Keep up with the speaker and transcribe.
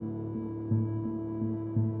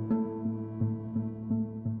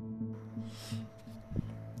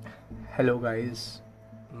Hello guys,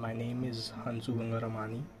 my name is Hansu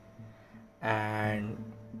Gangaramani and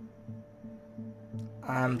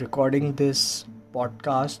I am recording this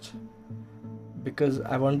podcast because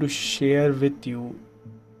I want to share with you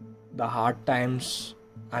the hard times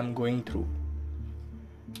I'm going through.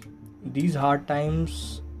 These hard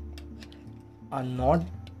times are not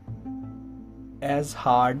as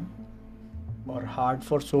hard or hard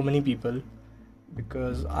for so many people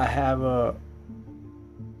because I have a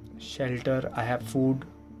shelter, I have food,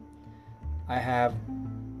 I have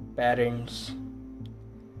parents,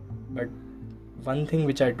 but one thing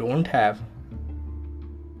which I don't have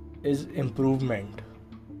is improvement.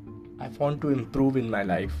 I want to improve in my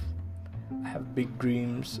life. I have big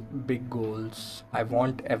dreams, big goals. I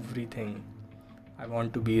want everything. I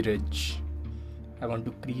want to be rich. I want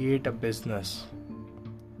to create a business.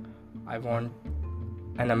 I want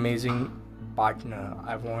an amazing partner.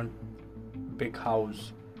 I want big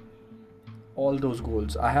house. All those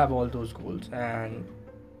goals. I have all those goals, and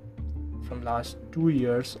from last 2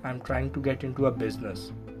 years I'm trying to get into a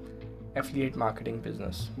business, affiliate marketing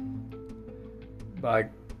business.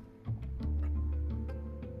 But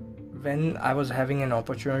when I was having an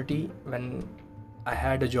opportunity, when I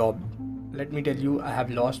had a job, let me tell you, I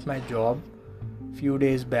have lost my job few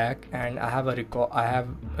days back, and I have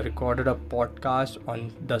recorded a podcast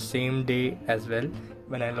on the same day as well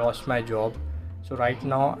when I lost my job. So right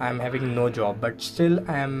now I'm having no job, but still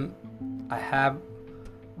I have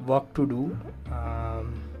work to do.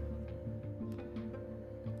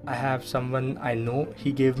 I have someone I know,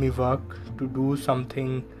 he gave me work to do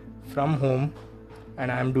something from home,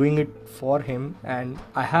 and I'm doing it for him, and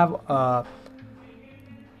I have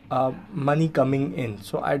money coming in,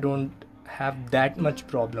 so I don't have that much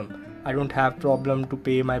problem. I don't have problem to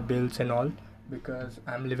pay my bills and all because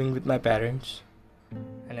I'm living with my parents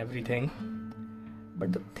and everything.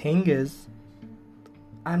 But the thing is,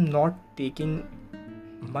 I'm not taking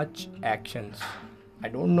much actions. I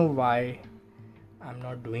don't know why I'm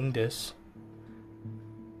not doing this,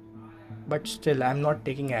 but still I'm not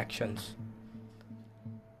taking actions.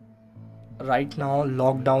 Right now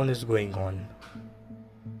lockdown is going on.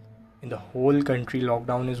 In the whole country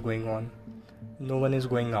lockdown is going on. No one is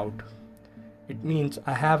going out. It means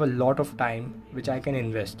I have a lot of time which I can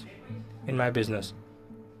invest in my business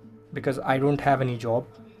because I don't have any job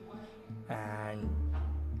and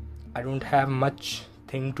I don't have much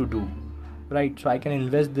thing to do, right? So I can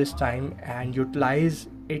invest this time and utilize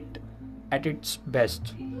it at its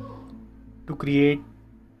best to create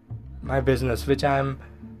my business, which I am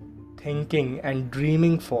thinking and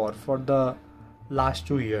dreaming for the last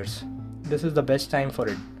 2 years. This is the best time for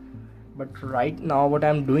it. But right now what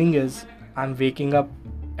I'm doing is I'm waking up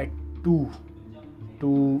at 2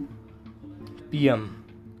 p.m.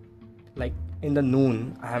 like in the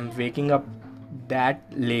noon. I'm waking up that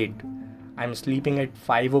late. I'm sleeping at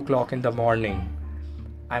 5 o'clock in the morning.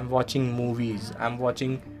 I'm watching movies. I'm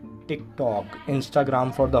watching TikTok,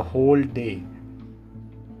 Instagram for the whole day.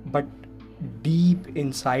 But deep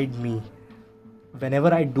inside me,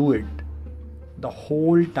 whenever I do it, the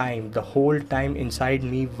whole time inside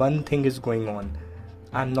me, one thing is going on.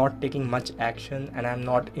 I'm not taking much action and I'm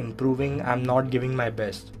not improving. I'm not giving my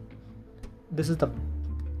best. This is the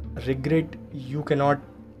regret. You cannot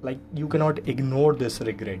ignore this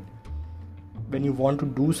regret. When you want to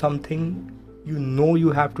do something, you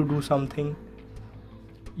have to do something.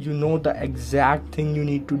 You know the exact thing you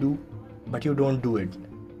need to do, but you don't do it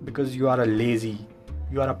because you are a lazy.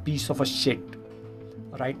 You are a piece of a shit.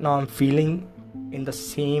 Right now I'm feeling in the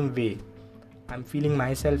same way. I'm feeling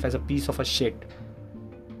myself as a piece of a shit.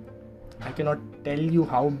 I cannot tell you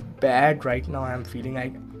how bad right now I'm feeling.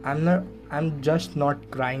 I'm just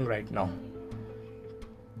not crying right now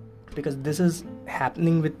because this is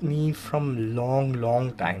happening with me from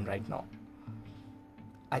long time right now.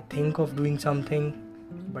 I think of doing something,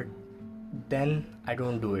 but then I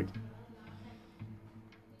don't do it.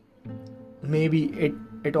 Maybe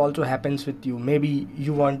it also happens with you. Maybe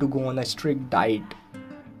you want to go on a strict diet,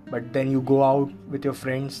 but then you go out with your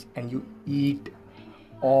friends and you eat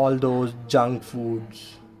all those junk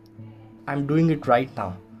foods. I'm doing it right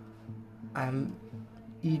now. I'm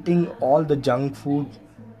eating all the junk food,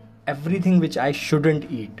 everything which I shouldn't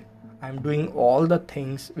eat. I'm doing all the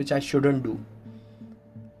things which I shouldn't do.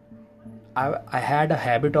 I had a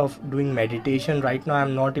habit of doing meditation. Right now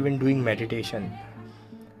I'm not even doing meditation.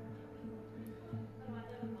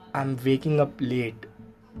 I'm waking up late.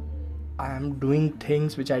 I'm doing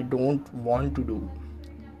things which I don't want to do,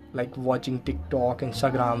 like watching TikTok,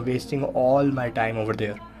 Instagram, wasting all my time over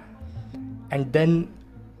there. And then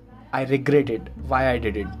I regret it. Why I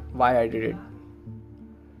did it.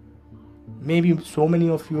 Maybe so many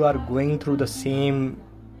of you are going through the same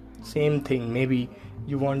thing. Maybe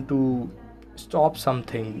you want to stop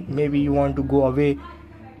something, maybe you want to go away,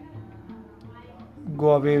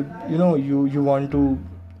 you want to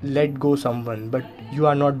let go someone, but you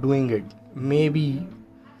are not doing it. Maybe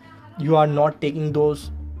you are not taking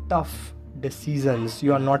those tough decisions,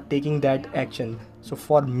 you are not taking that action. So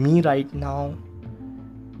for me right now,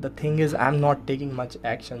 the thing is, I'm not taking much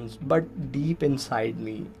actions, but deep inside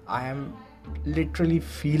me, I am literally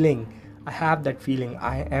feeling, I have that feeling,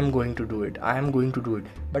 I am going to do it,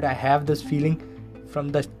 but I have this feeling from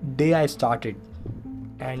the day I started,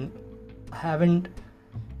 and I haven't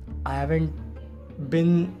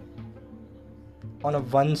been on a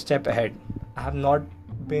one step ahead. I have not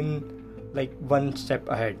been like one step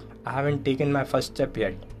ahead. I haven't taken my first step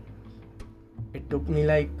yet. It took me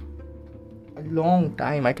like a long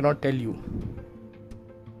time, I cannot tell you.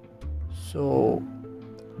 So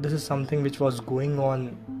this is something which was going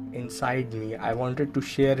on inside me. I wanted to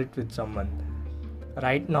share it with someone.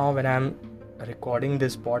 Right now, when I'm recording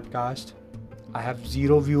this podcast, I have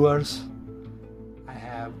 0 viewers, I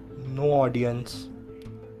have no audience,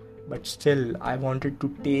 but still I wanted to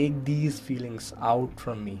take these feelings out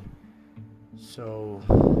from me. So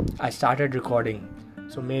I started recording.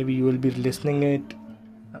 So maybe you will be listening it.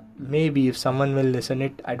 Maybe if someone will listen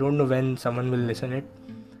it, I don't know when someone will listen it,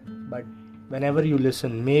 but whenever you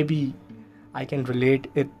listen, maybe I can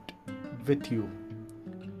relate it with you.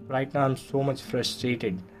 Right now I'm so much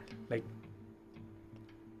frustrated. Like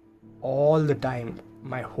all the time,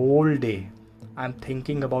 my whole day, I'm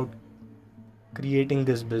thinking about creating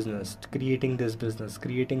this business,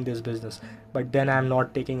 but then I'm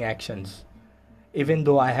not taking actions. Even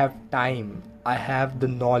though I have time, I have the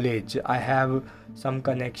knowledge, I have some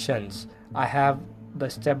connections, I have the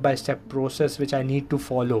step by step process which I need to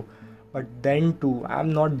follow, but then too,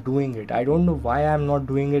 I'm not doing it. I don't know why I'm not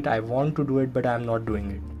doing it. I want to do it, but I'm not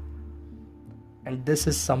doing it. And this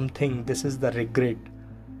is the regret.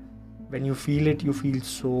 When you feel it, you feel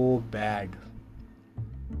so bad.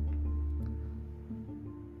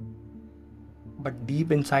 But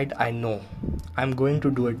deep inside, I know I'm going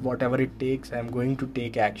to do it. Whatever it takes, I'm going to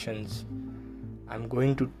take actions. I'm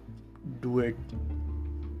going to do it.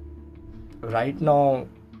 Right now,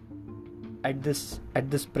 at this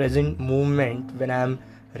present moment, when I'm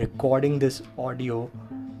recording this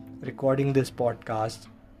podcast,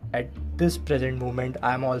 at this present moment,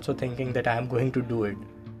 I'm also thinking that I'm going to do it.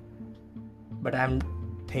 But I'm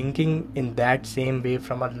thinking in that same way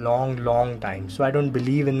from a long time. So I don't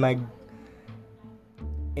believe in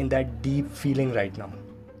that deep feeling right now.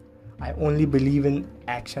 I only believe in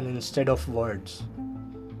action instead of words.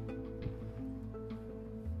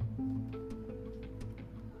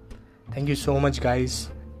 Thank you so much, guys.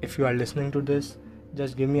 If you are listening to this,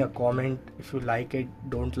 just give me a comment. If you like it,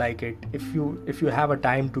 don't like it. If you have a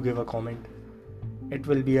time to give a comment, it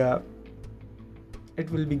will be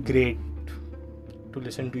great to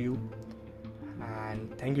listen to you.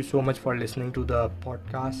 And thank you so much for listening to the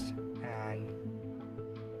podcast, and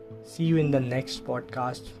see you in the next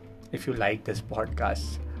podcast if you like this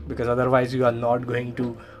podcast, because otherwise you are not going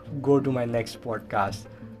to go to my next podcast.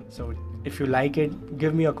 So if you like it,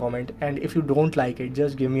 give me a comment, and if you don't like it,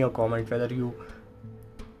 just give me a comment whether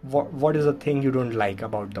what is the thing you don't like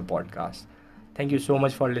about the podcast. Thank you so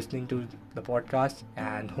much for listening to the podcast,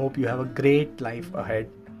 and hope you have a great life ahead,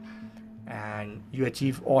 and you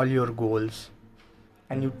achieve all your goals,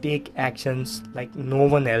 and you take actions like no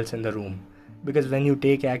one else in the room. Because when you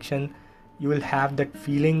take action, you will have that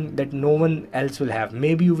feeling that no one else will have.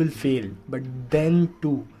 Maybe you will fail, but then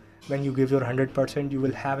too, when you give your 100%, you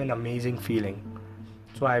will have an amazing feeling.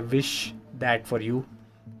 So I wish that for you,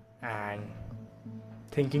 and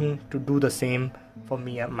thinking to do the same for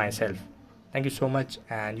me and myself. Thank you so much,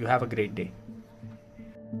 and you have a great day.